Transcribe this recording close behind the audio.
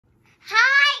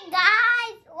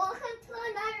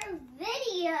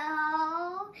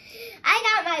I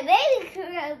got my baby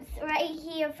clothes right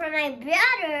here for my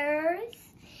brothers.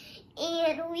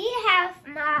 And we have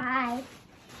my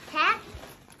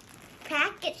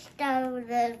package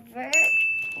delivered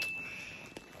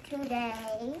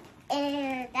today.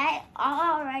 And I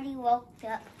already woke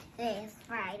up. Today is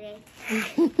Friday.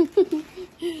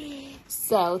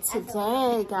 So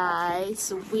today,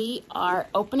 guys, we are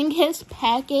opening his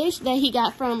package that he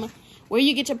got from, where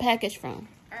you get your package from?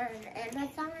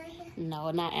 Amazon?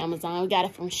 No, not Amazon. We got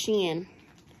it from SHEIN.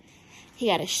 He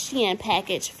got a SHEIN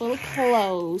package full of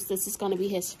clothes. This is going to be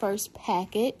his first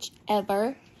package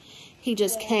ever. He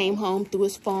just came home, threw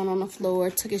his phone on the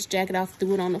floor, took his jacket off,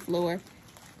 threw it on the floor.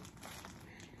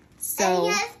 So,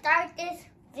 let's start this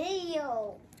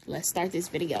video. Let's start this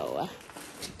video.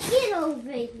 Get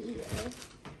over here.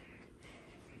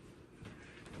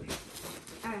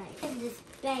 Alright, and this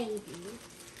baby.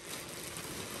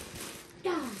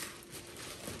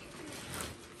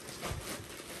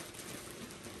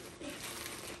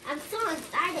 I'm so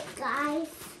excited, guys.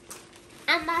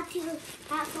 I'm about to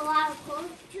have a lot of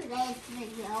clothes today's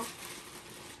video.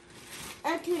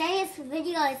 And today's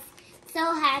video is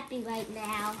so happy right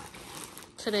now.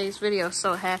 Today's video is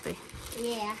so happy.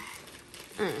 Yeah.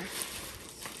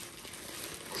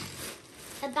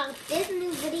 About this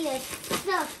new video is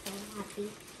so happy.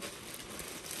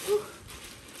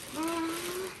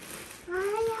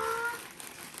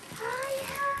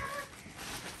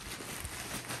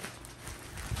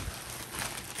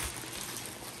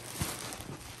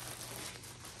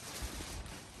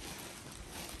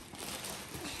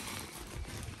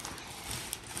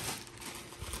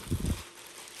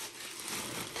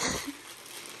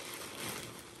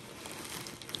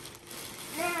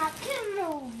 Now come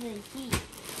over here.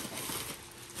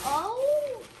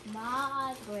 Oh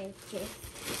my gracious.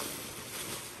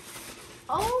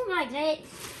 Oh my goodness.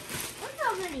 Look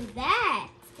how many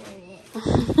bags in it.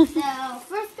 So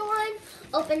first one,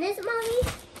 open this, Mommy.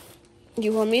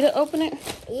 You want me to open it?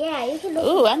 Yeah, you can open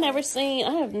Ooh, it.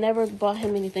 I have never bought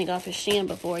him anything off of SHEIN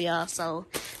before, y'all. So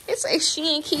it's a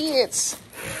SHEIN Kids.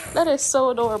 That is so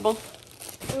adorable.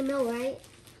 I know, right?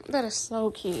 That is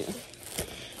so cute.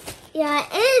 Yeah,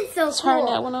 it is so cool. Turn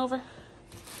that one over.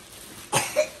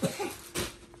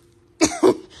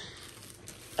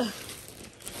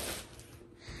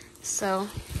 So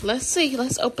let's see.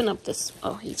 Let's open up this.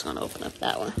 Oh, he's gonna open up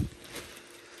that one.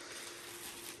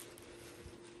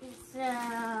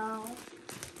 So,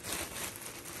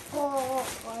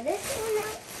 for this one.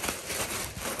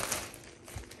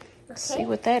 Let's see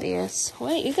what that is.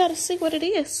 Wait, you gotta see what it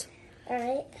is. All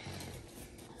right.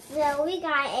 So we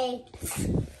got a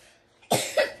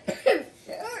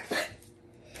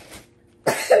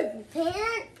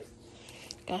pants.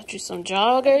 Got you some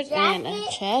joggers and a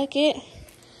jacket.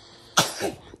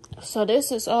 So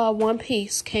this is all one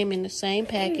piece. Came in the same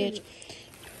package.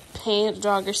 Pants,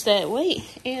 jogger set. Wait,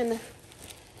 and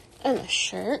a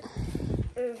shirt.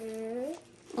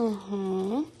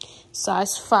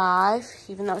 Size 5.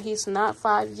 Even though he's not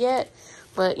 5 yet,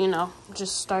 but you know,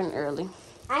 just starting early.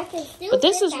 I can still. But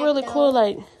this is really cool.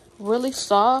 Like really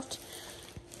soft.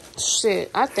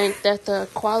 Shit, I think that the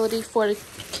quality for the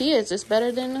kids is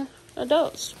better than the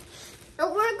adults.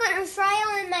 But we're gonna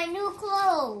try on my new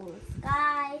clothes,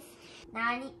 guys. Now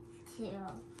I need to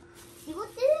see what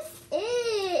this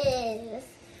is.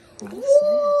 Whoa!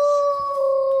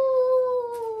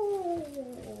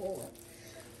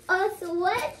 A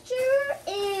sweatshirt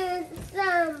and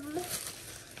some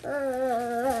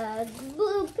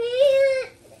blue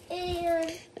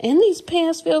pants and these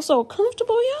pants feel so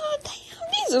comfortable, y'all. Damn,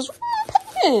 these is real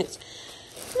pants.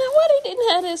 Now, why they didn't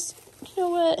have this? You know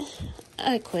what?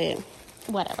 I quit.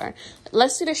 Whatever.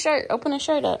 Let's see the shirt. Open the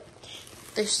shirt up.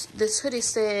 This hoodie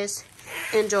says,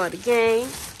 "Enjoy the game,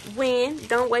 win.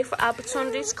 Don't wait for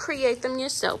opportunities. Create them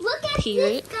yourself." Look at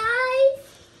period. this, guys.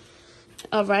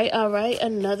 All right.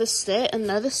 Another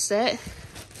set.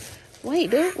 Wait,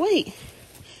 dude. Wait.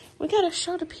 We gotta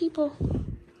show the people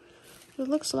what it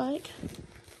looks like.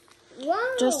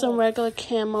 Wow. Just some regular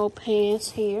camo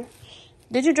pants here.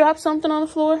 Did you drop something on the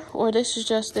floor, or this is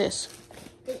just this?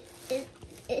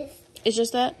 It's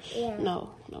just that? Yeah.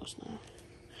 No, it's not.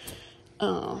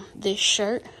 This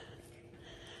shirt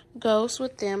goes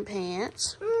with them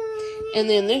pants. And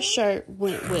then this shirt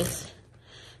went with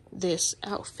this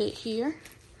outfit here.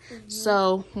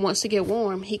 So once it get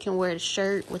warm, he can wear the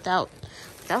shirt without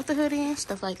the hoodie and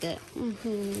stuff like that.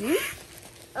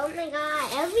 Oh my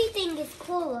god, everything is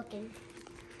cool looking.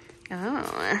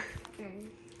 Oh.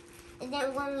 And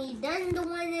then when we done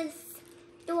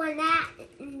doing that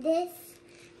and this,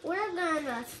 we're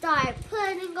gonna start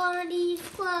putting on these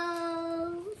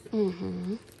clothes.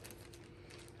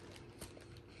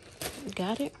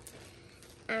 Got it?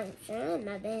 I'm trying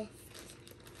my best.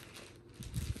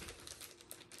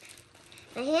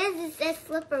 My hands is so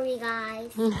slippery,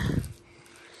 guys.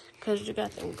 Because you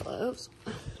got them gloves.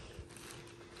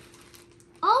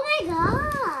 Oh my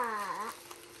god.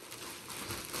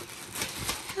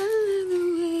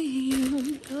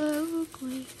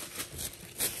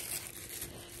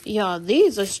 Y'all,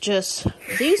 these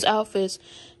outfits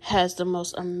has the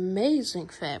most amazing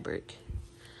fabric.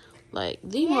 Like,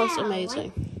 the most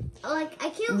amazing. Like I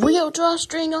can't real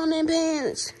drawstring on them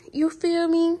pants. You feel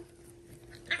me?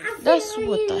 That's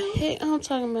what the heck I'm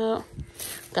talking about.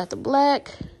 Got the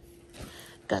black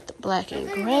and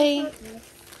gray.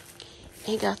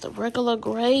 And got the regular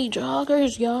gray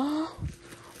joggers, y'all.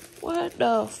 What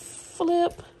the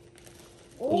flip?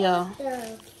 Y'all,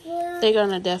 they're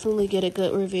gonna definitely get a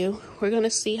good review. We're gonna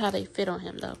see how they fit on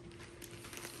him, though.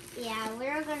 Yeah,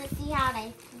 we're gonna see how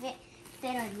they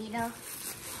fit on me, though.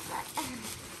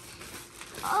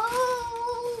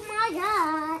 Oh my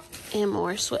god! And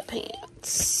more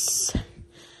sweatpants.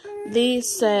 These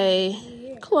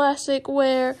say classic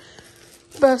wear,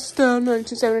 best of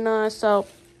 1979. So,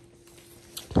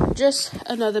 just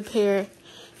another pair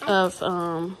of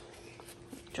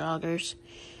joggers.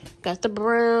 Got the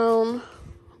brown,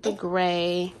 the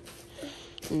gray.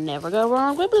 Never go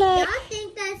wrong with black. I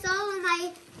think that's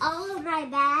all of my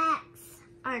bags.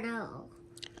 Or no?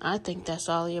 I think that's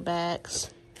all your bags.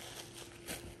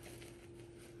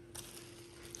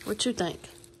 What you think?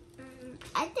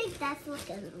 I think that's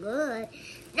looking good.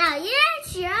 Now you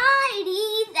try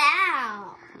these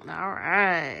out. All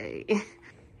right.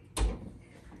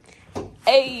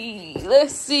 Hey,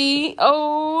 let's see.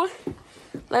 Oh,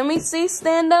 let me see.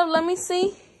 Stand up. Let me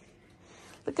see.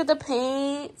 Look at the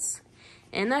pants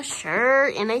and the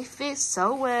shirt, and they fit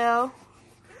so well.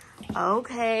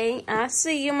 Okay, I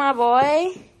see you, my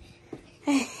boy.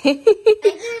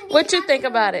 What you think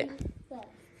about it?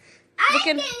 I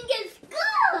think it's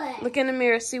good. Look in the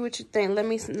mirror. See what you think. Let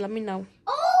me know.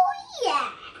 Oh yeah.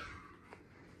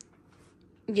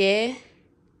 Yeah.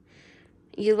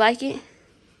 You like it?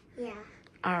 Yeah.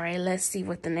 All right. Let's see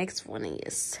what the next one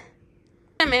is.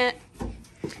 Wait a minute.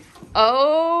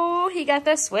 Oh, he got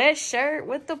that sweatshirt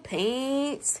with the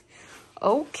pants.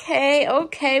 Okay.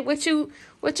 What you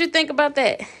think about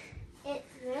that? It's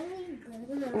really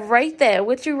good. Rate that.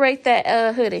 What you rate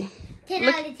that hoodie? 10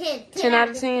 out of 10. 10 out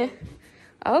of 10.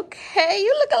 Okay,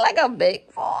 you looking like a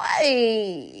big boy.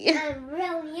 I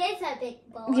really is a big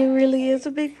boy. You really is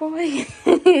a big boy.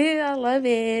 I love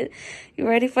it. You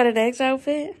ready for the next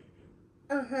outfit?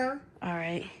 Uh-huh. All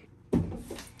right.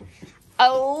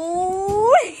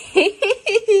 Oh.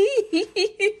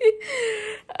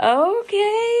 Okay,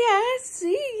 I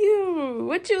see you.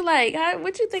 What you like?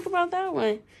 What you think about that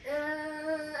one?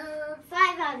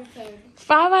 5 out of 10.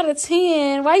 5 out of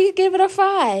 10. Why you give it a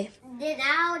 5? Then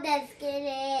I'll just give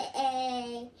it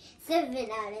a 7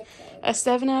 out of 10. A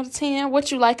 7 out of 10?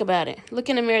 What you like about it? Look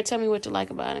in the mirror. Tell me what you like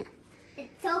about it.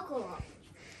 It's so cool.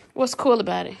 What's cool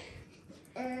about it?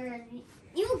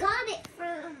 You got it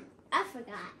from, I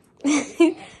forgot.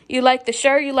 You like the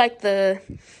shirt? You like the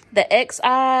X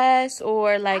eyes,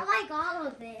 or like? I like all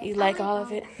of it. You like all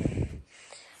of it?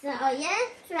 So yes,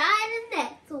 try the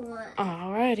next one.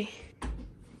 Alrighty.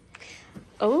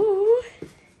 Oh.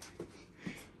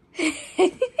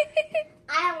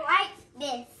 I like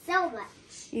this so much.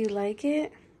 You like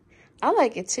it? I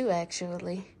like it too,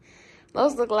 actually.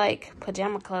 Those look like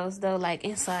pajama clothes, though, like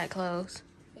inside clothes.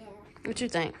 Yeah. What you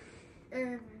think?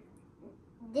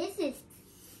 This is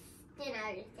 10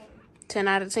 out of 10. 10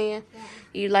 out of 10? Yeah.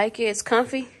 You like it? It's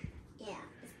comfy? Yeah.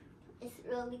 It's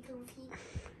really comfy.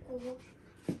 Cool.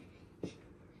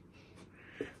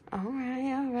 All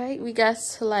right. We got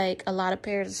like a lot of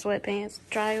pairs of sweatpants to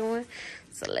try on.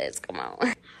 So let's come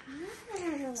on.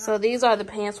 So these are the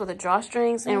pants with the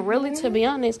drawstrings, and really, to be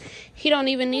honest, he don't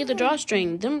even need the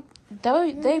drawstring.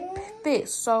 They fit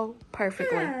so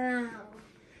perfectly.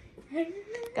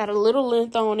 Got a little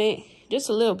length on it, just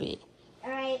a little bit. All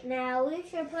right, now we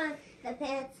should put the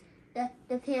pants. The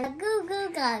pants. Goo goo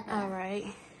gaga. All right.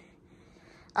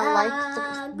 I like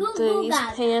these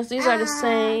gaga. pants. These are the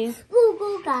same Goo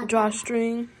goo gaga.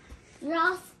 drawstring.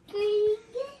 Drawstring.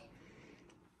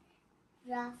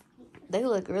 They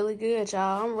look really good,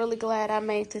 y'all. I'm really glad I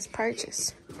made this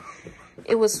purchase.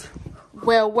 It was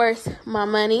well worth my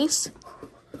monies.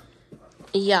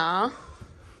 Y'all.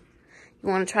 You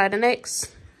want to try the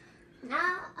next? Goo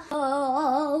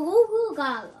goo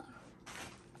gaga.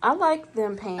 I like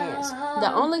them pants.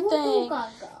 The only thing,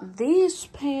 these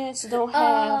pants don't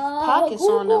have pockets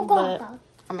on them, but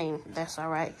I mean, that's all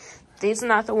right. These are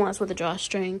not the ones with the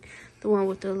drawstring. The one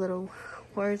with the little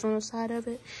words on the side of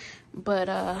it. But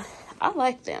I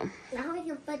like them. Now we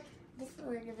can put this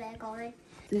one in the back on.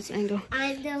 This angle.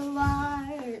 I'm the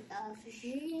Lord of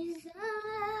Jesus.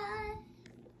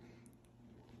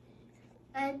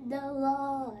 I'm the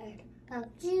Lord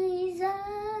of Jesus.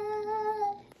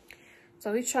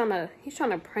 So he's trying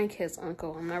to prank his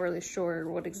uncle. I'm not really sure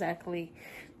what exactly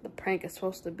the prank is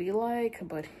supposed to be like,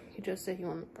 but he just said he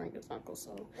wanted to prank his uncle.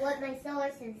 So with my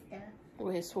swords and stuff.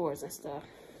 With his swords and stuff.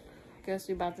 I guess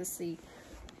we're about to see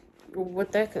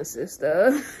what that consists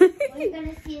of. We're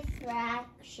gonna see his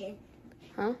reaction.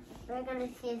 Huh? We're gonna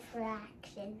see his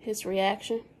reaction. His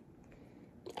reaction?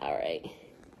 All right.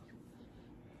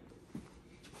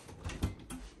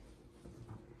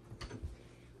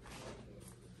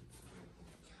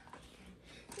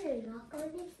 Knock on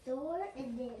his door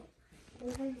and then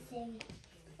we're gonna say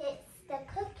it's the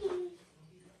cookie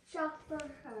shop for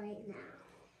her right now.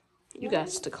 You got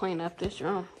to clean up this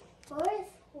room. Where's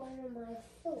one of my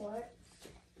swords?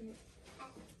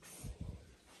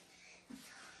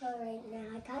 So right now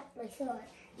I got my sword.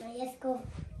 Now let's go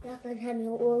knock on him.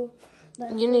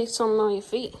 You need something on your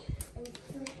feet. I need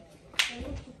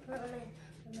to put on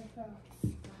my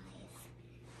clothes,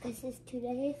 guys. This is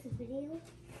today's video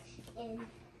and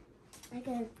I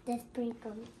got this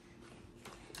sprinkle.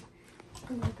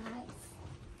 Oh my guys,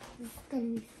 this is gonna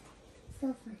be so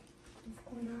fun. It's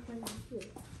going off on my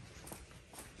feet.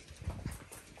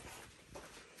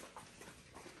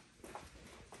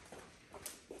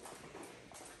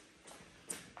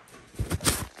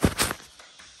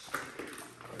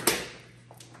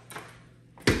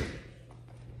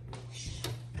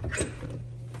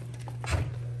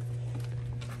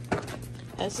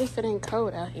 As if it ain't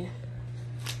cold out here.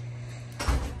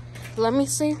 Let me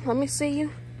see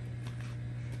you.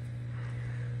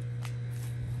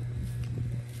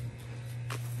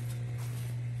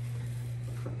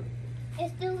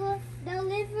 It's the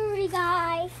delivery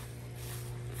guy.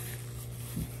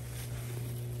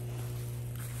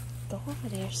 Go over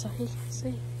there so he can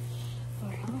see. Or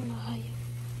I don't know how you.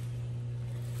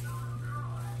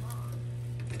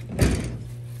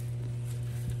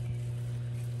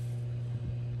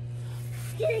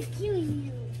 He's gonna kill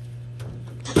you.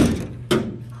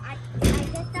 I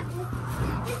guess that was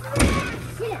his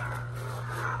reaction.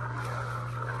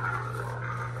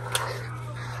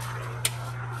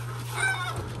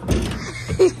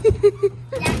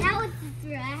 Yeah, that was his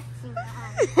reaction,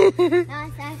 guys. That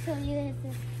was actually his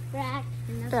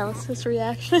reaction. That was his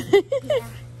reaction. Yeah.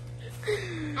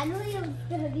 I knew he was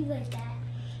gonna be like that.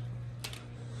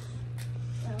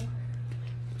 So.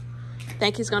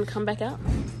 Think he's gonna come back out?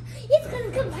 He's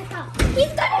gonna come back out.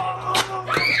 He's gonna.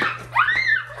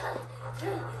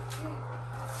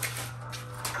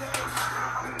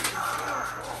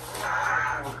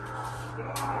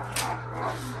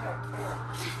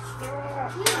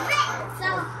 You bit, so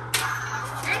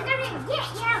I'm gonna get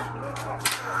you.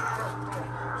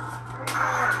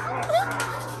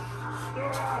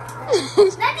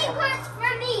 Nothing works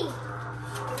for me.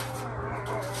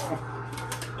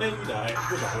 And you die.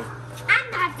 Goodbye. I'm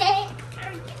not dead.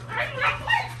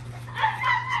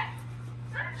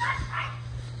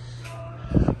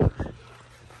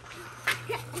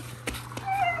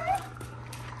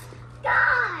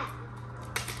 God!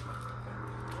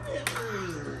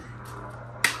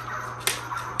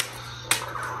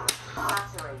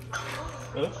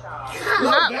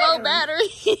 Not low battery.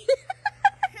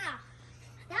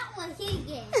 That was he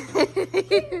again.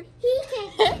 He can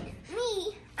hit me.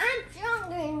 I'm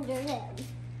stronger than him.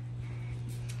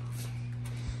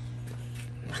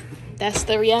 That's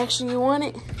the reaction you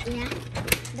wanted? Yeah,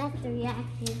 that's the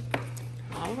reaction.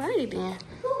 Alrighty then.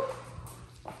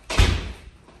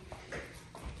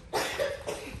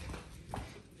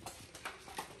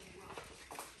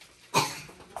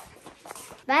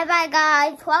 Bye bye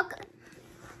guys. Welcome.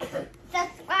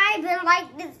 Subscribe and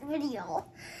like this video.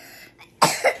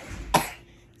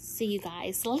 See you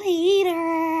guys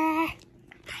later.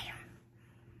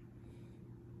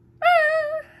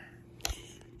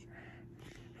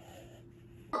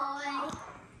 Boy.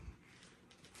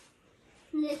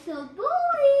 Little boy.